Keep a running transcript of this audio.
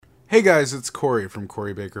Hey guys, it's Corey from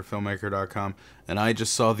CoreyBakerFilmmaker.com, and I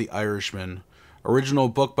just saw The Irishman. Original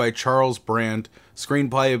book by Charles Brand,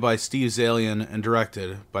 screenplay by Steve Zaillian, and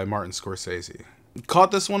directed by Martin Scorsese.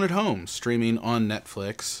 Caught this one at home, streaming on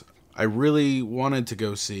Netflix. I really wanted to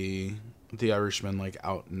go see The Irishman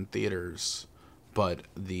out in theaters, but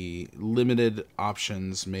the limited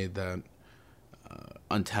options made that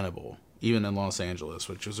untenable, even in Los Angeles,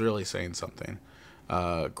 which was really saying something.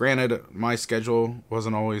 Granted, my schedule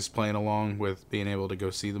wasn't always playing along with being able to go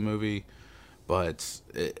see the movie, but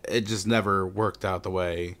it just never worked out the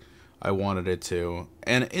way I wanted it to.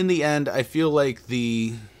 And in the end, I feel like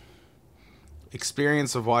the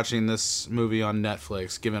experience of watching this movie on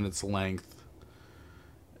Netflix, given its length,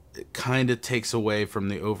 it kind of takes away from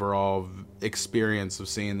the overall experience of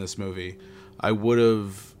seeing this movie. I would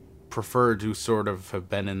have preferred to sort of have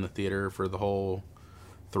been in the theater for the whole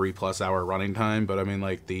 3+ hour running time, but I mean,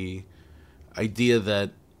 the idea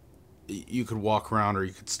that you could walk around or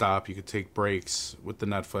you could stop, you could take breaks with the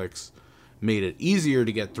Netflix made it easier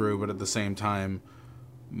to get through, but at the same time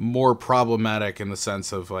more problematic in the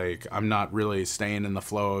sense of I'm not really staying in the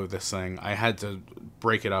flow of this thing. I had to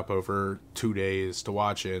break it up over 2 days to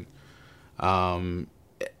watch it. And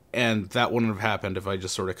that wouldn't have happened if I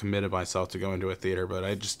just sort of committed myself to go into a theater, but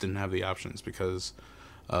I just didn't have the options because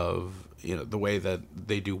of the way that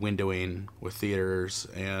they do windowing with theaters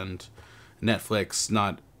and Netflix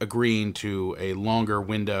not agreeing to a longer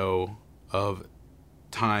window of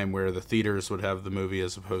time where the theaters would have the movie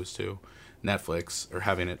as opposed to Netflix or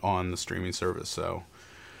having it on the streaming service. So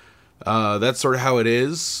that's sort of how it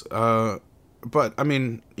is. But I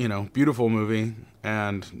mean, beautiful movie,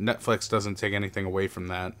 and Netflix doesn't take anything away from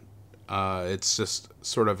that. It's just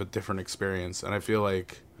sort of a different experience, and I feel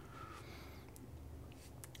like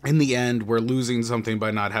in the end, we're losing something by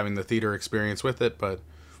not having the theater experience with it, but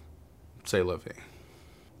say la vie.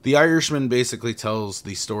 The Irishman basically tells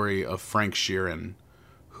the story of Frank Sheeran,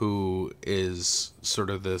 who is sort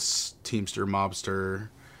of this Teamster mobster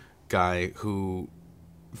guy who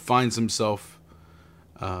finds himself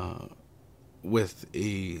with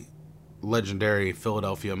a legendary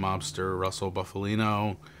Philadelphia mobster, Russell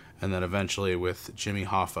Bufalino, and then eventually with Jimmy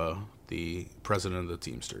Hoffa, the president of the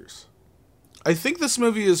Teamsters. I think this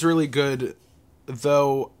movie is really good,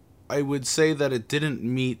 though I would say that it didn't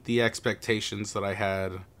meet the expectations that I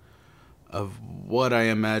had of what I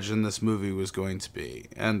imagined this movie was going to be.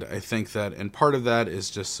 And I think that, and part of that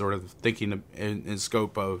is just sort of thinking in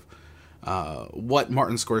scope of what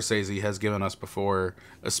Martin Scorsese has given us before,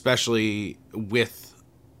 especially with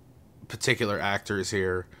particular actors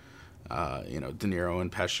here, De Niro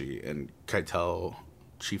and Pesci and Keitel,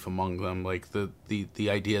 chief among them. The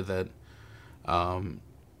idea that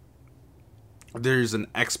there's an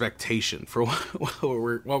expectation for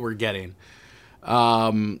what we're getting.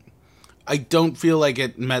 I don't feel like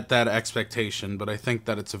it met that expectation, but I think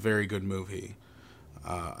that it's a very good movie.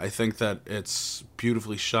 I think that it's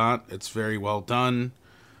beautifully shot. It's very well done.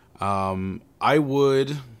 I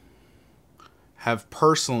would have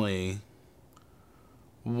personally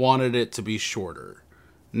wanted it to be shorter.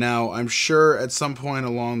 Now, I'm sure at some point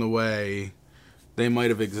along the way, they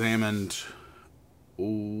might have examined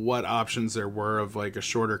what options there were of a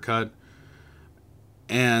shorter cut.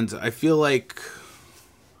 And I feel like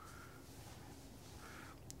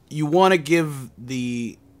you want to give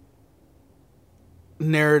the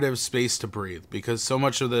narrative space to breathe, because so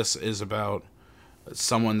much of this is about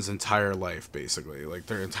someone's entire life, basically,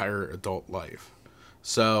 their entire adult life.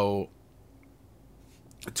 So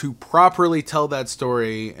to properly tell that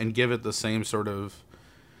story and give it the same sort of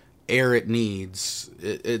air it needs,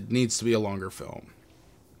 it needs to be a longer film.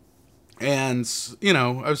 And,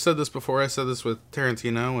 I've said this before. I said this with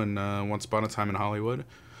Tarantino and Once Upon a Time in Hollywood.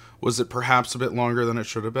 Was it perhaps a bit longer than it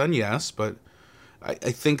should have been? Yes, but I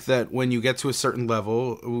think that when you get to a certain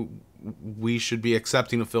level, we should be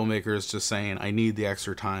accepting of filmmakers just saying, I need the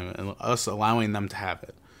extra time, and us allowing them to have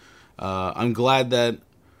it. I'm glad that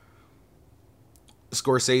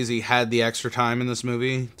Scorsese had the extra time in this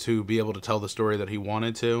movie to be able to tell the story that he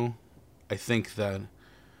wanted to. I think that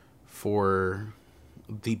for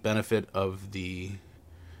the benefit of the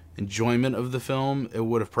enjoyment of the film, it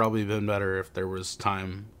would have probably been better if there was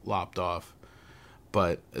time lopped off.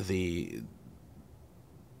 But the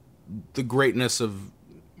greatness of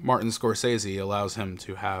Martin Scorsese allows him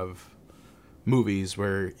to have movies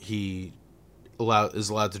where he is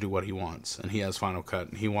allowed to do what he wants, and he has Final Cut,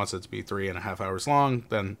 and he wants it to be 3.5 hours long,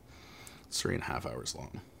 then it's 3.5 hours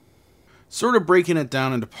long. Sort of breaking it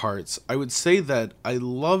down into parts, I would say that I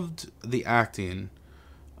loved the acting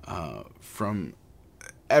from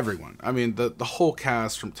everyone. I mean, the whole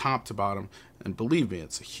cast from top to bottom. And believe me,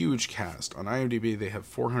 it's a huge cast. On IMDb, they have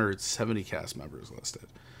 470 cast members listed.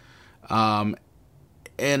 And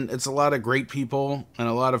it's a lot of great people and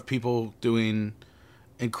a lot of people doing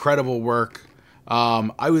incredible work.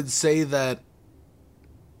 I would say that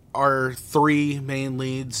our three main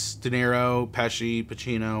leads, De Niro, Pesci,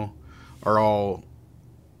 Pacino, are all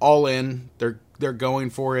in. They're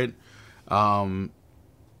going for it.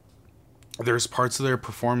 There's parts of their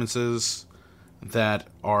performances that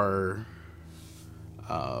are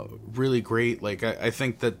really great. Like I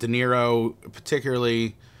think that De Niro,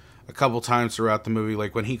 particularly a couple times throughout the movie,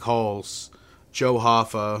 like when he calls Joe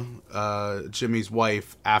Hoffa, Jimmy's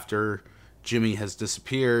wife, after Jimmy has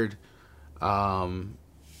disappeared, and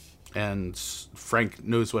Frank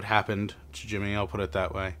knows what happened to Jimmy, I'll put it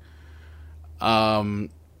that way. That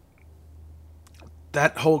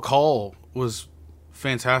whole call was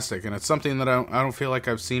fantastic, and it's something that I don't feel like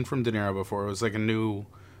I've seen from De Niro before. It was like a new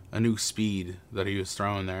speed that he was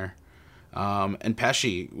throwing there. And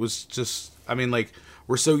Pesci was just, I mean, like,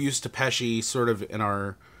 we're so used to Pesci sort of in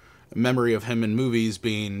our memory of him in movies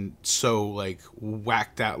being so, like,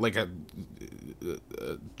 whacked out, like a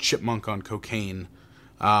chipmunk on cocaine.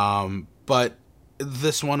 But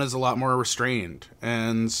this one is a lot more restrained,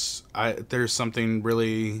 and there's something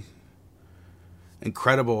really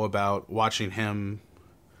incredible about watching him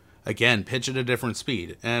again pitch at a different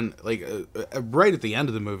speed. And like right at the end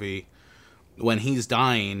of the movie, when he's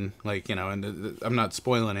dying, like, you know, and I'm not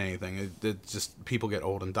spoiling anything, it just, people get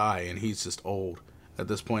old and die, and he's just old at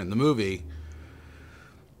this point in the movie.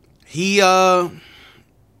 He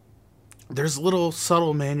there's little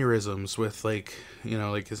subtle mannerisms with, like, you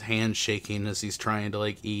know, like his hand shaking as he's trying to,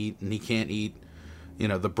 like, eat, and he can't eat, you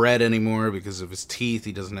know, the bread anymore because of his teeth.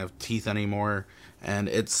 He doesn't have teeth anymore, and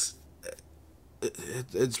it's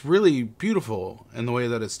really beautiful in the way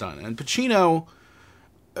that it's done. And Pacino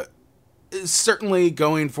is certainly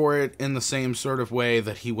going for it in the same sort of way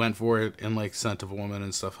that he went for it in, like, Scent of a Woman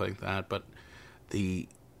and stuff like that, but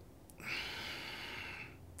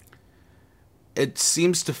it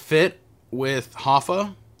seems to fit with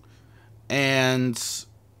Hoffa, and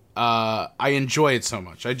I enjoy it so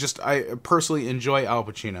much. I personally enjoy Al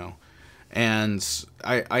Pacino, and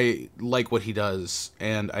I like what he does,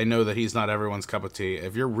 and I know that he's not everyone's cup of tea.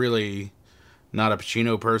 If you're really not a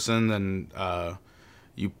Pacino person, then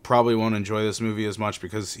you probably won't enjoy this movie as much,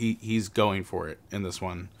 because he's going for it in this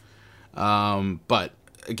one. But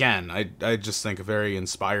again, I just think a very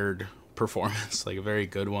inspired performance, like a very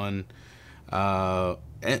good one.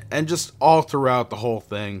 And just all throughout the whole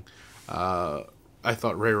thing, I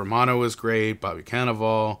thought Ray Romano was great, Bobby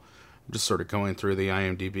Cannavale. I'm just sort of going through the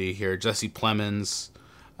IMDb here. Jesse Plemons,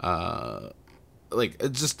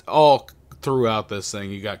 like, just all throughout this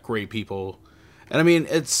thing, you got great people. And I mean,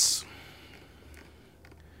 it's,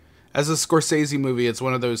 as a Scorsese movie, it's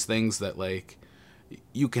one of those things that, like,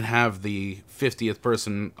 you can have the 50th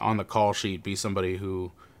person on the call sheet be somebody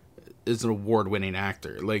who is an award-winning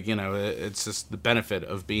actor. Like, you know, it's just the benefit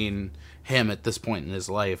of being him at this point in his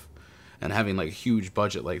life and having, like, a huge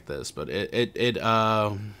budget like this. But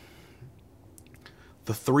the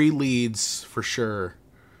three leads for sure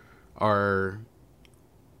are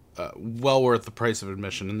well worth the price of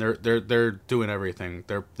admission, and they're doing everything.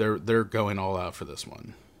 They're going all out for this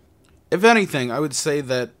one. If anything, I would say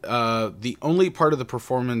that the only part of the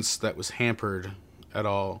performance that was hampered at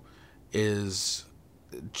all is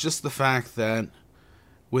just the fact that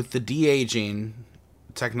with the de-aging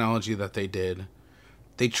technology that they did,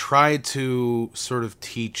 they tried to sort of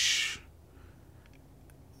teach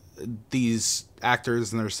these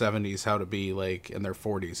actors in their 70s how to be, like, in their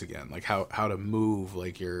 40s again, like how to move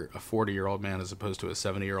like you're a 40-year-old man as opposed to a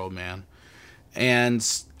 70-year-old man. And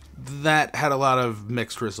that had a lot of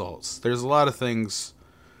mixed results. There's a lot of things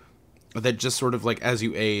that just sort of, like, as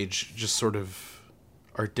you age, just sort of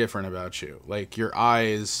are different about you. Like, your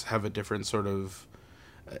eyes have a different sort of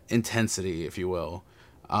intensity, if you will.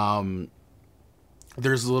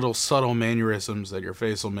 There's little subtle mannerisms that your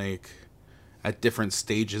face will make at different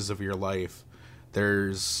stages of your life.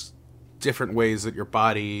 There's different ways that your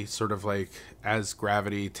body sort of, like, as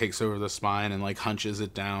gravity takes over the spine and, like, hunches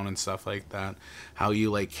it down and stuff like that, how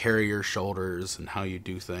you, like, carry your shoulders and how you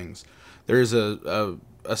do things. There's a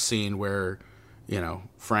scene where, you know,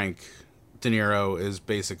 Frank De Niro is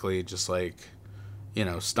basically just, like, you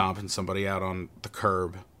know, stomping somebody out on the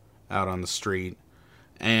curb, out on the street,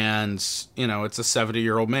 and, you know, it's a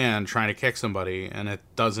 70-year-old man trying to kick somebody, and it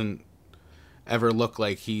doesn't ever look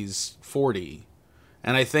like he's 40.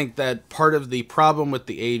 And I think that part of the problem with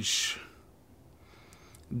the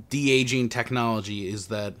de-aging technology is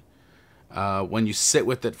that when you sit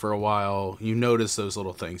with it for a while, you notice those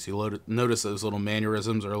little things. Notice those little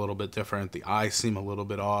mannerisms are a little bit different. The eyes seem a little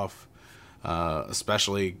bit off,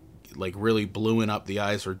 especially like really bluing up the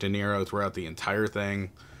eyes for De Niro throughout the entire thing.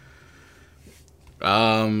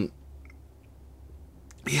 Yeah,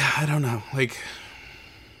 I don't know. Like,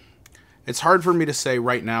 it's hard for me to say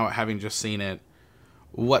right now, having just seen it,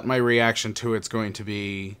 what my reaction to it's going to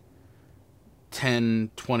be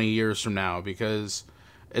 10, 20 years from now, because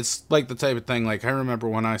it's like the type of thing, like, I remember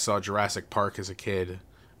when I saw Jurassic Park as a kid,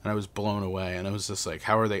 and I was blown away, and it was just like,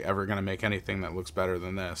 how are they ever going to make anything that looks better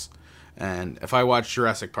than this? And if I watch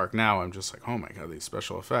Jurassic Park now, I'm just like, oh my god, these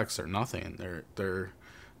special effects are nothing.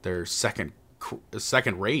 They're second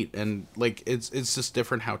rate, and like it's just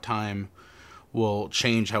different how time will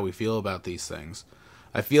change how we feel about these things.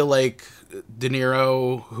 I feel like De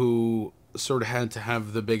Niro, who sort of had to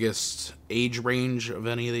have the biggest age range of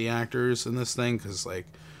any of the actors in this thing, because like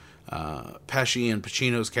Pesci and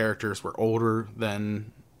Pacino's characters were older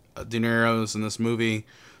than De Niro's in this movie,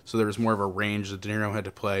 so there was more of a range that De Niro had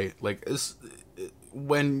to play. Like,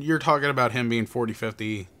 when you're talking about him being 40,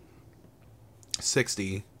 50,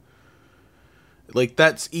 60, like,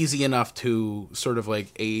 that's easy enough to sort of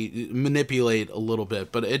like manipulate a little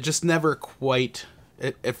bit, but it just never quite,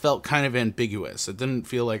 it felt kind of ambiguous. It didn't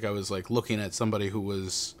feel like I was like looking at somebody who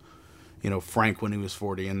was, you know, Frank when he was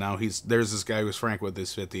 40, and now there's this guy who's Frank with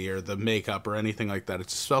his 50, or the makeup or anything like that. It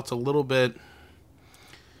just felt a little bit,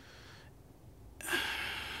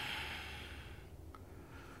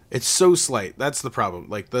 it's so slight. That's the problem.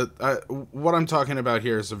 Like, what I'm talking about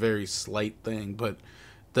here is a very slight thing, but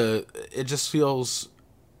it just feels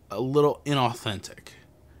a little inauthentic.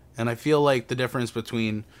 And I feel like the difference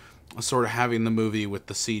between sort of having the movie with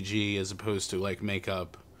the CG as opposed to like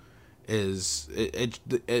makeup is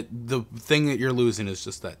the thing that you're losing is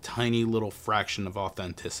just that tiny little fraction of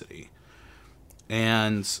authenticity.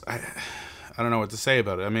 And I don't know what to say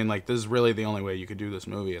about it. I mean, like, this is really the only way you could do this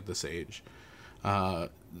movie at this age.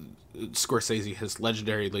 Scorsese has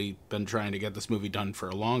legendarily been trying to get this movie done for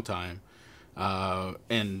a long time.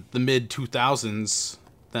 In the mid 2000s,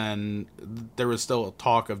 then there was still a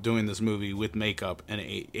talk of doing this movie with makeup and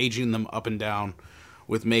aging them up and down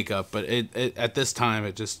with makeup. But at this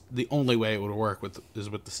time, the only way it would work is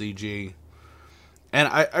with the CG. And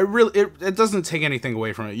I really, it doesn't take anything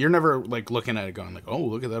away from it. You're never like looking at it going like, oh,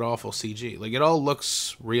 look at that awful CG. Like, it all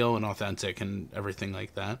looks real and authentic and everything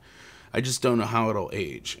like that. I just don't know how it'll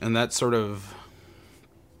age. And that's sort of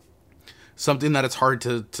something that it's hard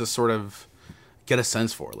to sort of get a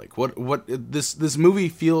sense for. Like, what this movie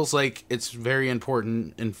feels like it's very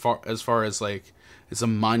important as far as like, it's a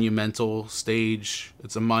monumental stage.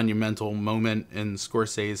 It's a monumental moment in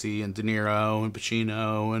Scorsese and De Niro and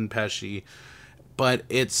Pacino and Pesci. But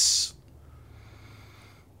it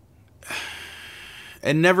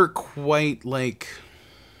never quite like,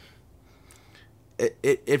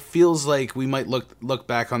 it feels like we might look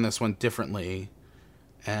back on this one differently,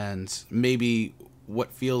 and maybe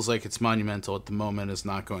what feels like it's monumental at the moment is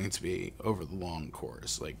not going to be over the long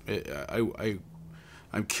course. Like,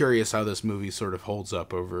 I'm curious how this movie sort of holds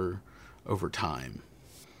up over time.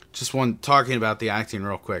 Just talking about the acting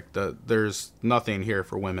real quick. There's nothing here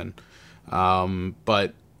for women,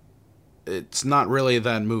 but it's not really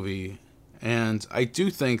that movie, and I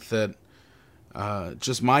do think that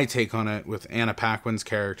just my take on it with Anna Paquin's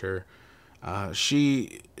character,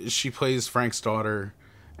 she plays Frank's daughter,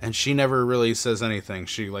 and she never really says anything.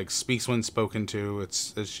 She like speaks when spoken to.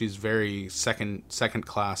 She's very second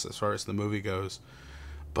class as far as the movie goes,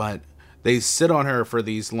 but they sit on her for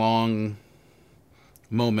these long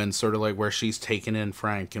moments, sort of like where she's taking in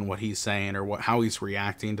Frank and what he's saying or how he's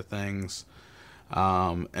reacting to things,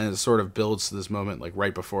 and it sort of builds to this moment like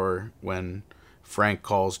right before when Frank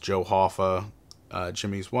calls Joe Hoffa,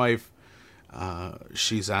 Jimmy's wife.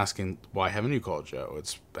 She's asking, why haven't you called Joe?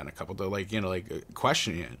 It's been a couple of, like, you know, like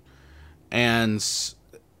questioning it. And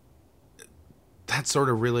that sort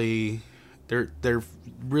of really, there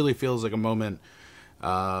really feels like a moment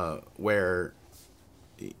where,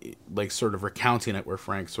 like, sort of recounting it, where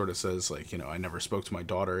Frank sort of says, like, you know, I never spoke to my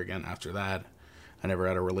daughter again after that. I never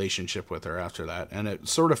had a relationship with her after that. And it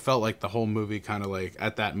sort of felt like the whole movie kind of like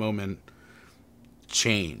at that moment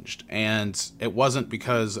changed. And it wasn't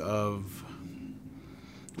because of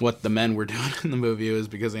what the men were doing in the movie. It was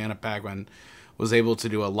because Anna Paquin was able to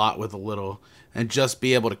do a lot with a little, and just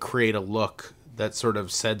be able to create a look that sort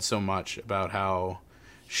of said so much about how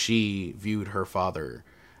she viewed her father.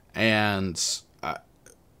 And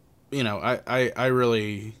you know, I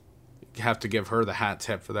really have to give her the hat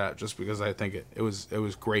tip for that, just because I think it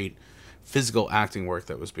was great physical acting work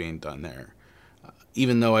that was being done there.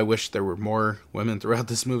 Even though I wish there were more women throughout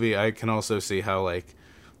this movie, I can also see how like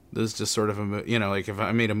this is just sort of a, you know, like if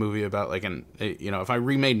I made a movie about like you know, if I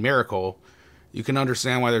remade Miracle, you can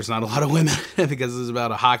understand why there's not a lot of women because it's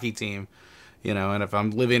about a hockey team, you know, and if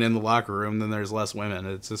I'm living in the locker room, then there's less women.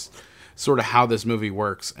 It's just sort of how this movie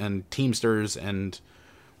works, and Teamsters and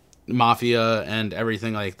mafia and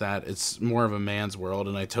everything like that. It's more of a man's world,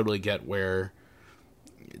 and I totally get where,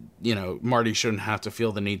 you know, Marty shouldn't have to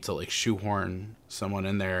feel the need to like shoehorn someone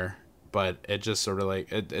in there, but it just sort of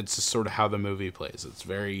like it's just sort of how the movie plays. It's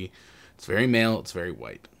very male, it's very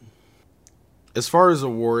white. As far as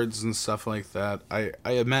awards and stuff like that, I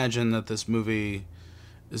imagine that this movie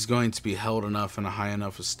is going to be held enough in a high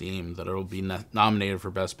enough esteem that it'll be nominated for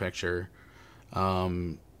Best Picture.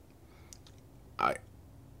 I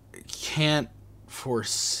can't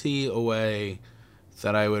foresee a way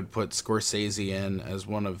that I would put Scorsese in as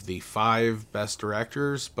one of the 5 best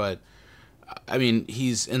directors, but I mean,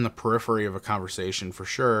 he's in the periphery of a conversation for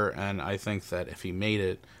sure, and I think that if he made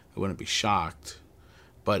it, I wouldn't be shocked.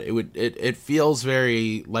 But it feels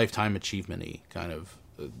very lifetime achievement-y, kind of.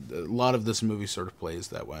 A lot of this movie sort of plays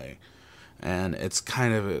that way. And it's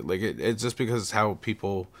kind of like it's just because it's how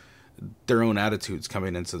people, their own attitudes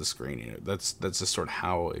coming into the screening. That's just sort of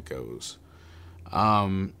how it goes.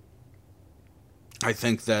 I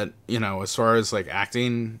think that, you know, as far as like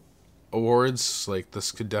acting awards, like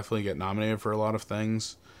this could definitely get nominated for a lot of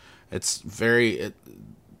things. This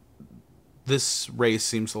race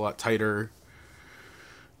seems a lot tighter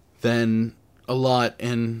than a lot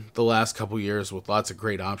in the last couple years, with lots of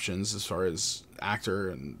great options as far as actor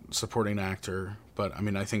and supporting actor. But I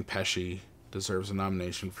mean, I think Pesci deserves a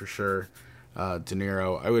nomination for sure. De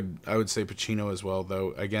Niro, I would say Pacino as well,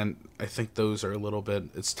 though again, I think those are a little bit,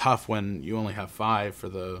 it's tough when you only have 5 for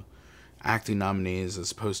the acting nominees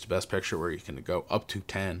as opposed to Best Picture where you can go up to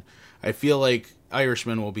 10. I feel like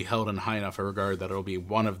Irishman will be held in high enough a regard that it'll be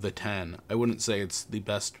one of the 10. I wouldn't say it's the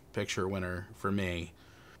Best Picture winner for me.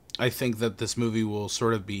 I think that this movie will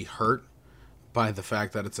sort of be hurt by the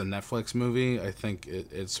fact that it's a Netflix movie. I think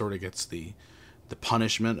it sort of gets the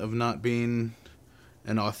punishment of not being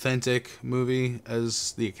an authentic movie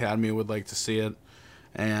as the Academy would like to see it.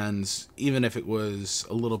 And even if it was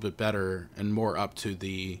a little bit better and more up to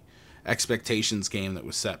the expectations game that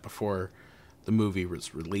was set before the movie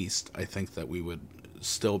was released, I think that we would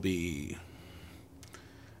still be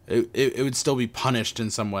it would still be punished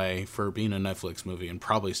in some way for being a Netflix movie, and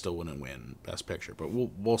probably still wouldn't win Best Picture. But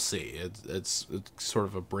we'll see. It's sort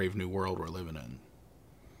of a brave new world we're living in.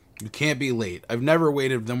 You can't be late. I've never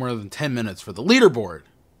waited no more than 10 minutes for the leaderboard.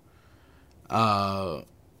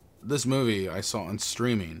 This movie I saw on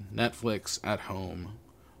streaming, Netflix at home,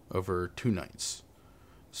 over 2 nights.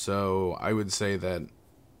 So I would say that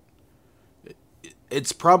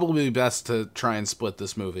it's probably best to try and split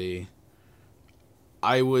this movie.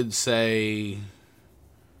 I would say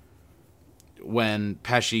when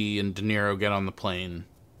Pesci and De Niro get on the plane,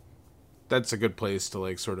 that's a good place to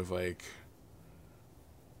like sort of like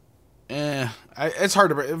it's hard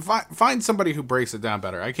to find somebody who breaks it down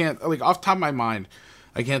better. I can't, like, off the top of my mind,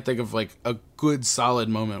 I can't think of like a good solid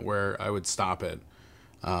moment where I would stop it.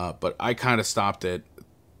 But I kind of stopped it.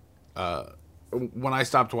 When I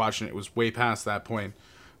stopped watching it was way past that point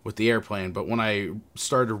with the airplane. But when I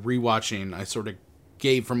started rewatching, I sort of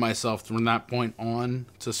gave from myself from that point on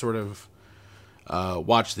to sort of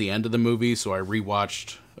watch the end of the movie. So I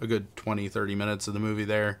rewatched a good 20-30 minutes of the movie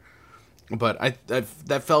there. But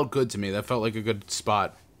that felt good to me. That felt like a good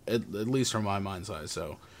spot, at least from my mind's eye.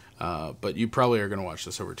 So, but you probably are going to watch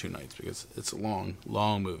this over 2 nights because it's a long,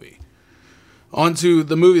 long movie. On to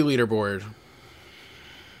the movie leaderboard.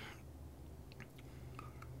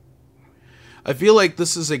 I feel like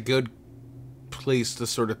this is a good place to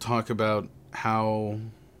sort of talk about how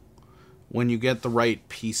when you get the right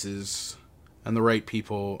pieces and the right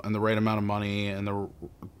people and the right amount of money and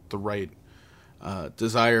the right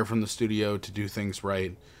desire from the studio to do things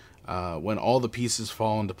right, when all the pieces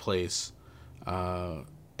fall into place,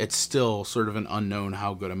 it's still sort of an unknown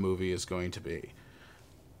how good a movie is going to be.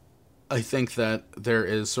 I think that there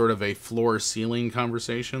is sort of a floor-ceiling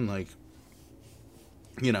conversation. Like,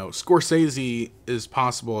 you know, Scorsese is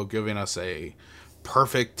possible of giving us a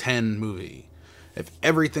perfect 10 movie. If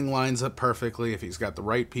everything lines up perfectly, if he's got the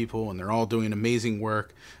right people and they're all doing amazing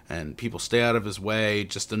work and people stay out of his way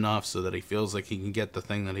just enough so that he feels like he can get the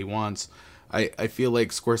thing that he wants, I feel like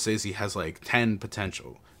Scorsese has like 10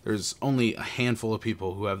 potential. There's only a handful of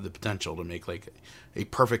people who have the potential to make like a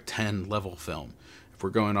perfect 10 level film, if we're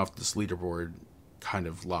going off this leaderboard kind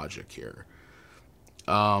of logic here.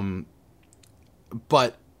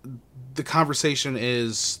 But the conversation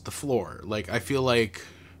is the floor. Like, I feel like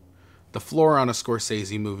the floor on a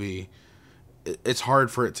Scorsese movie, it's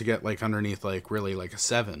hard for it to get like underneath like really like a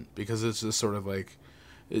 7, because it's just sort of like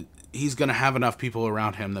he's gonna have enough people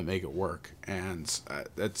around him that make it work, and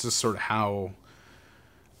that's just sort of how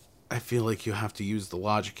I feel like you have to use the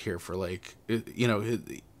logic here for like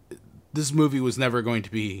this movie was never going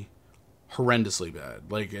to be horrendously bad.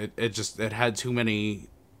 Like it had too many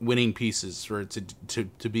winning pieces for it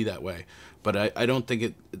to be that way. But I don't think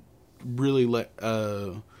it really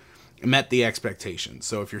met the expectations.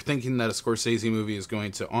 So if you're thinking that a Scorsese movie is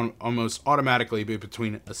going to almost automatically be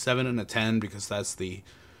between a 7 and a 10, because that's the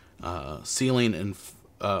ceiling and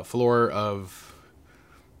floor of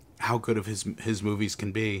how good of his movies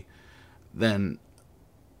can be, then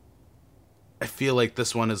I feel like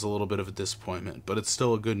this one is a little bit of a disappointment. But it's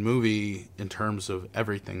still a good movie in terms of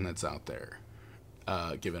everything that's out there,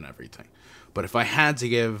 given everything. But if I had to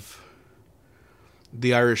give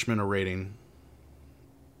The Irishman a rating,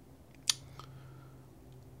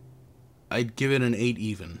 I'd give it an 8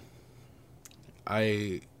 even.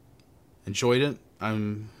 I enjoyed it.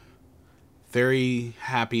 I'm very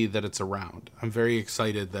happy that it's around. I'm very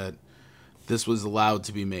excited that this was allowed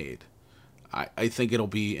to be made. I think it'll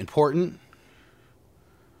be important,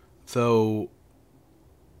 though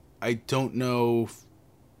I don't know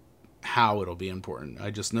how it'll be important.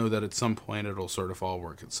 I just know that at some point it'll sort of all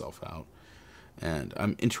work itself out. And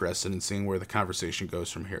I'm interested in seeing where the conversation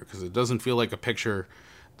goes from here, because it doesn't feel like a picture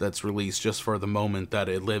that's released just for the moment that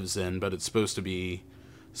it lives in, but it's supposed to be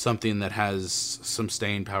something that has some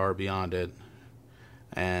staying power beyond it.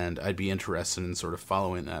 And I'd be interested in sort of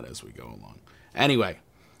following that as we go along. Anyway,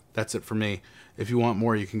 that's it for me. If you want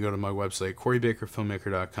more, you can go to my website,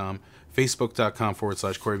 CoreyBakerFilmmaker.com,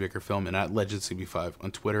 Facebook.com/CoreyBakerFilm, and at LegendCB5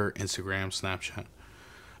 on Twitter, Instagram, Snapchat.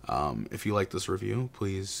 If you like this review,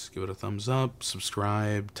 please give it a thumbs up,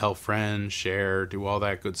 subscribe, tell friends, share, do all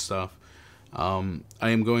that good stuff. I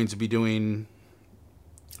am going to be doing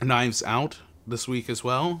Knives Out this week as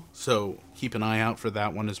well, so keep an eye out for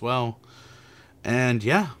that one as well. And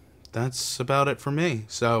yeah, that's about it for me.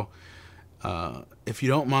 So if you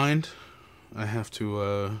don't mind, I have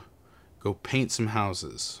to go paint some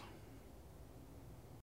houses.